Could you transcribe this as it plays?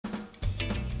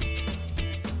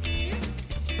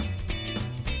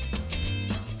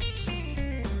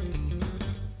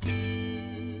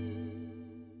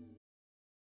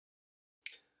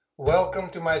Welcome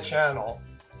to my channel.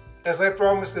 As I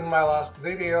promised in my last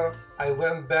video, I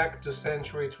went back to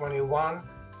Century 21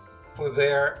 for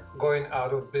their going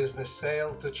out of business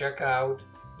sale to check out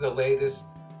the latest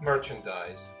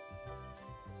merchandise.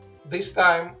 This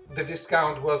time the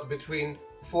discount was between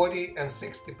 40 and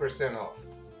 60% off.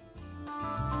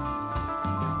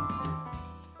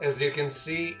 As you can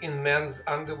see, in men's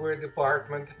underwear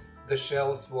department, the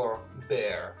shelves were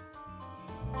bare.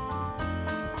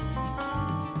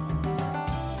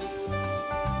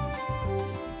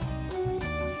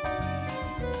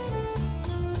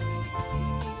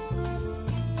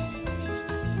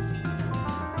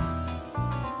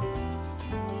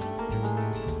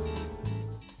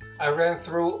 I ran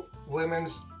through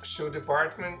women's shoe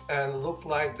department and looked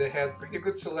like they had pretty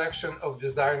good selection of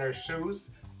designer shoes.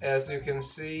 As you can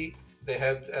see, they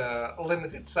had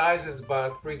limited sizes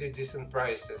but pretty decent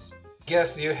prices.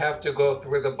 Guess you have to go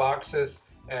through the boxes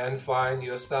and find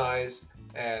your size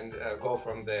and go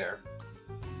from there.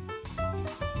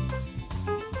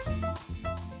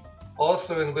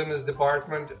 Also in women's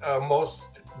department,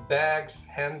 most bags,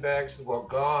 handbags were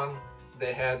gone.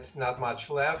 They had not much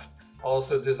left.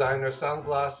 Also designer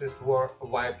sunglasses were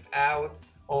wiped out.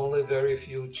 Only very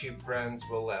few cheap brands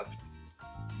were left.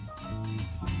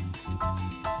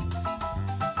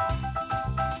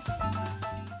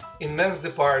 In men's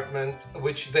department,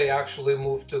 which they actually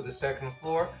moved to the second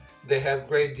floor, they had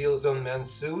great deals on men's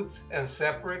suits and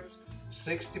separates,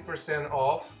 60%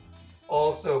 off.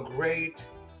 Also great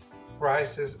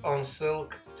prices on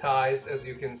silk ties, as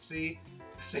you can see,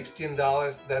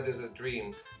 $16, that is a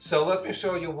dream. So let me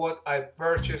show you what I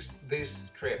purchased this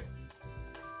trip.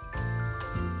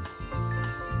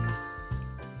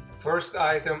 First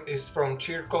item is from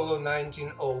Circolo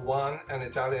 1901, an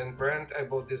Italian brand. I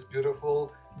bought this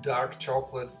beautiful dark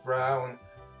chocolate brown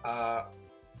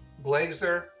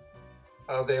blazer.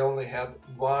 They only had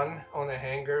one on a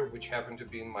hanger, which happened to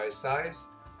be in my size.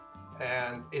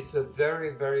 And it's a very,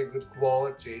 very good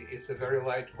quality. It's a very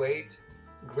lightweight,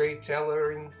 great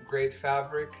tailoring, great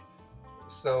fabric.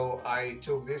 So I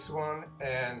took this one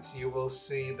and you will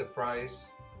see the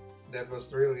price. That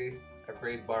was really a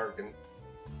great bargain.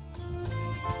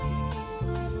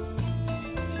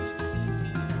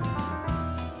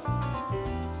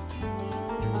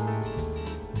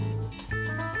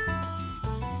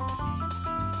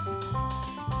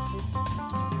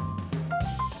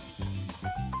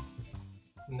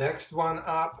 Next one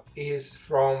up is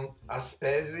from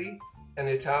Aspesi, an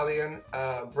Italian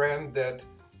brand that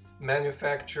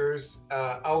manufactures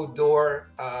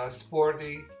outdoor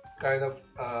sporty kind of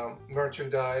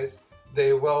merchandise.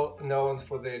 They're well known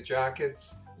for their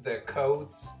jackets, their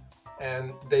coats,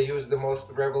 and they use the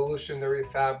most revolutionary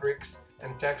fabrics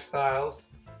and textiles.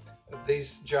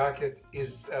 This jacket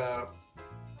is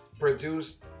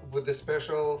produced with the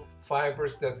special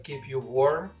fibers that keep you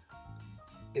warm.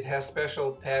 It has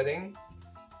special padding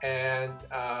and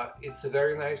it's a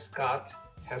very nice cut.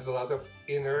 Has a lot of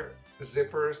inner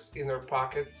zippers, inner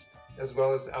pockets, as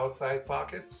well as outside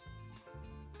pockets.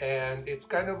 And it's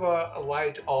kind of a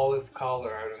light olive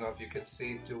color. I don't know if you can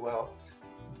see it too well,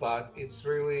 but it's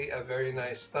really a very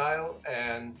nice style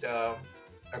and a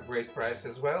great price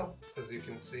as well, as you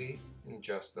can see in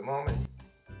just a moment.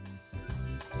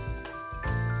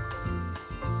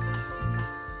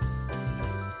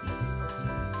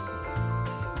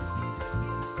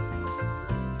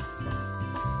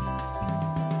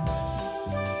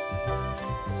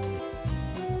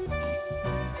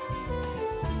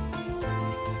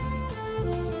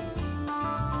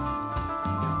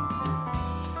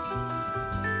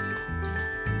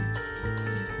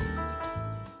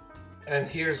 And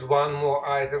here's one more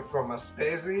item from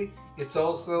Aspesi. It's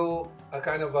also a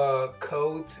kind of a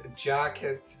coat,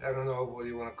 jacket, I don't know what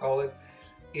you want to call it.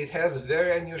 It has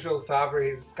very unusual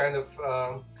fabric. It's kind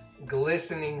of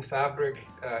glistening fabric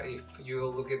if you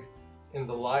look at in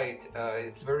the light.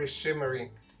 It's very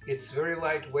shimmery. It's very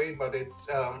lightweight, but it's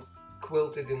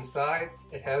quilted inside.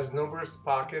 It has numerous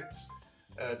pockets,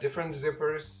 different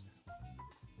zippers,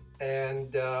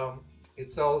 and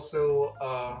it's also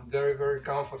very, very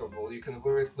comfortable. You can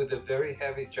wear it with a very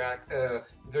heavy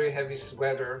very heavy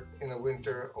sweater in the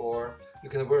winter, or you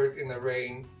can wear it in the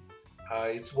rain.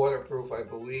 It's waterproof, I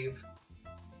believe,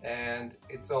 and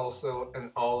it's also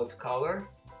an olive color.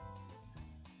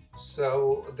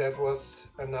 So that was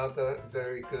another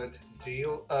very good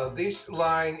deal. This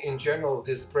line in general,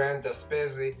 this brand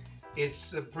Aspesi,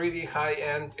 it's a pretty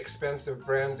high-end, expensive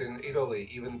brand in Italy.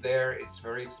 Even there, it's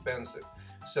very expensive.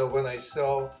 So when I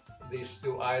saw these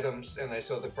two items and I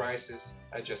saw the prices,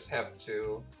 I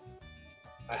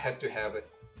had to have it.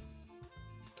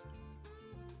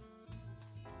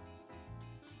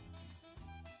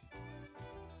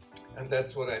 and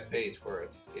that's what I paid for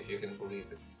it, if you can believe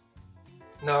it.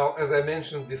 Now, as I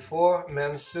mentioned before,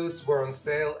 men's suits were on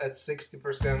sale at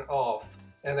 60% off,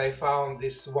 and I found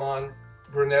this one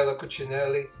Brunello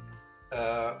Cucinelli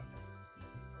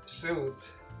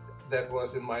suit that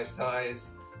was in my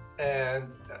size.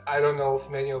 And I don't know if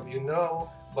many of you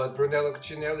know, but Brunello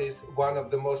Cucinelli is one of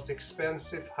the most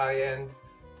expensive high-end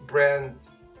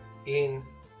brands in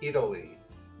Italy.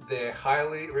 They're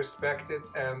highly respected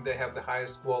and they have the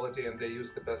highest quality and they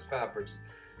use the best fabrics.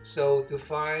 So to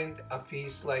find a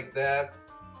piece like that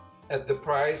at the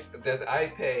price that I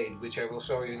paid, which I will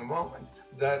show you in a moment,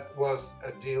 that was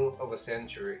a deal of a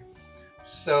century.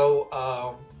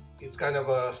 So it's kind of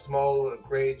a small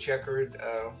gray checkered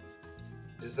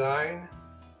design.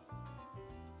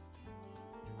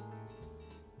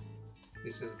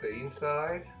 This is the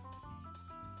inside.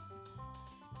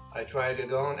 I tried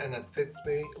it on and it fits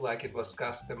me like it was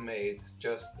custom made.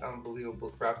 Just unbelievable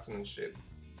craftsmanship.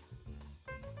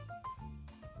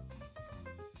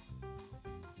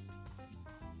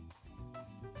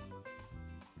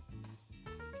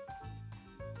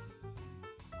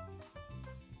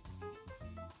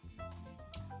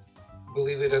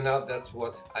 Believe it or not, that's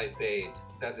what I paid.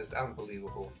 That is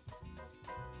unbelievable.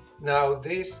 Now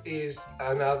this is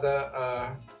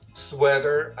another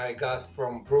sweater I got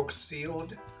from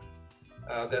Brooksfield.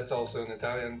 That's also an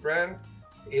Italian brand.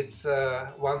 It's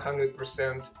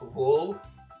 100% wool.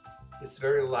 It's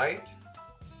very light.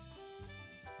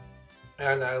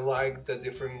 And I like the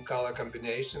different color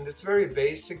combination. It's very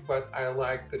basic, but I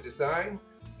like the design.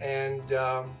 And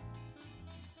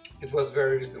it was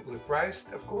very reasonably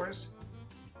priced, of course.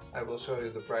 I will show you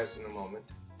the price in a moment.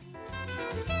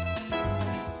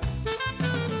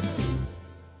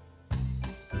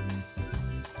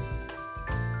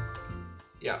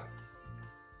 Yeah.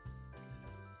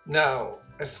 Now,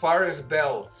 as far as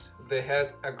belts, they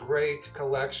had a great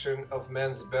collection of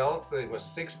men's belts. It was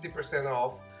 60%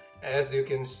 off. As you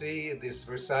can see, this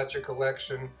Versace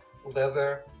collection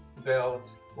leather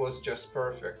belt was just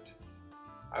perfect.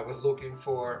 I was looking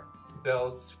for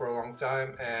belts for a long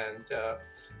time, and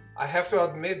I have to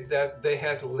admit that they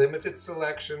had limited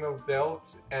selection of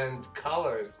belts and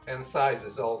colors and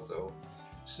sizes also.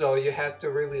 So you had to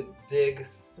really dig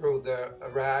through the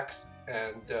racks,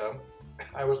 and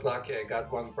I was lucky. I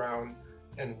got one brown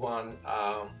and one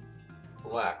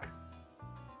black.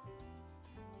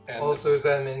 And also, as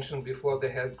I mentioned before, they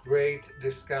had great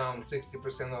discount,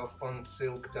 60% off on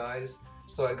silk ties.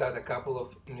 So I got a couple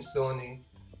of Missoni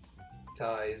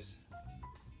ties.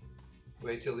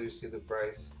 Wait till you see the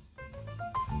price.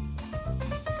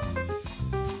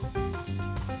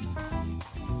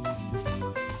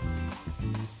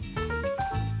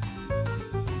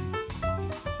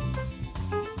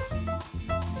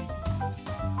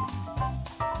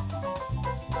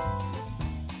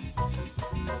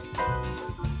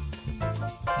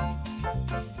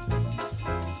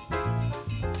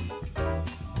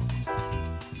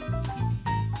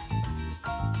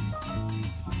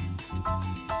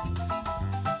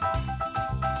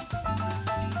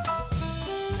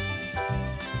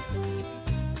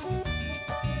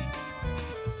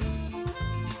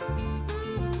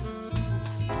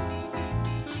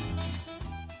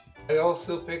 I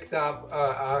also picked up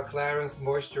a Clarins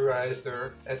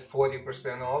moisturizer at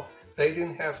 40% off. They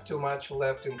didn't have too much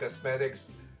left in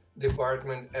cosmetics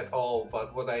department at all,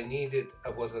 but what I needed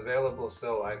was available,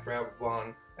 so I grabbed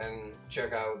one and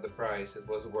check out the price. It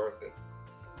was worth it.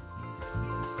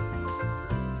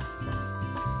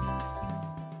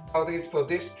 That's it for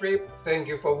this trip. Thank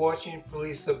you for watching.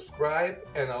 Please subscribe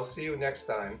and I'll see you next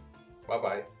time. Bye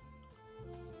bye.